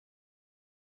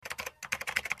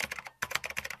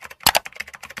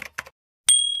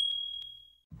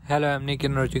Hello, I'm Nick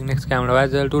and watching next camera.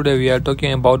 As well, today we are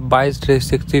talking about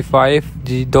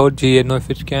Buys365.ga. No, if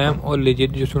it's scam or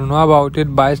legit, you should know about it.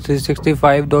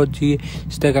 Buys365.ga.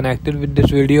 Stay connected with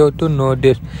this video to know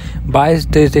this.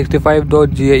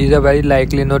 Buys365.ga is a very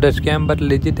likely not a scam but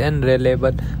legit and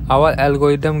reliable. Our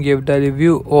algorithm gave the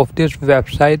review of this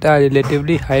website a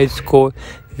relatively high score.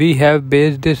 We have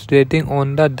based this rating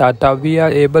on the data we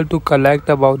are able to collect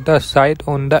about the site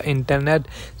on the internet,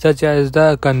 such as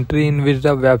the country in which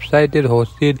the website is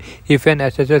hosted, if an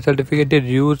SSL certificate is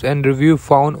used, and review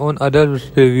found on other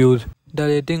reviews. The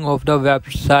rating of the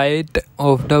website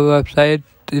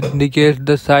indicates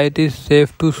the site is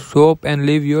safe to shop and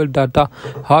leave your data.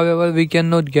 However, we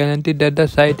cannot guarantee that the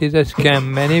site is a scam.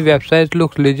 Many websites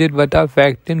look legit but are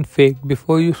fact and fake.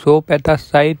 Before you shop at a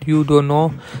site, you do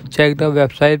not check the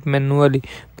website manually.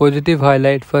 Positive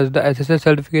highlight: first, the SSL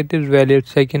certificate is valid.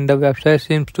 Second, the website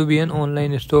seems to be an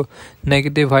online store.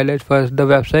 Negative highlight: first, the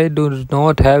website does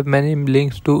not have many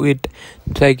links to it.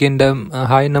 Second, the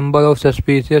high number of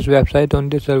suspicious websites on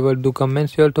the server. Do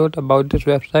comment your thought about this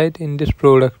website in this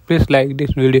product. Please like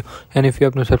this video, and if you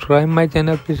have not subscribed my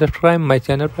channel, please subscribe my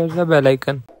channel. Press the bell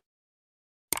icon.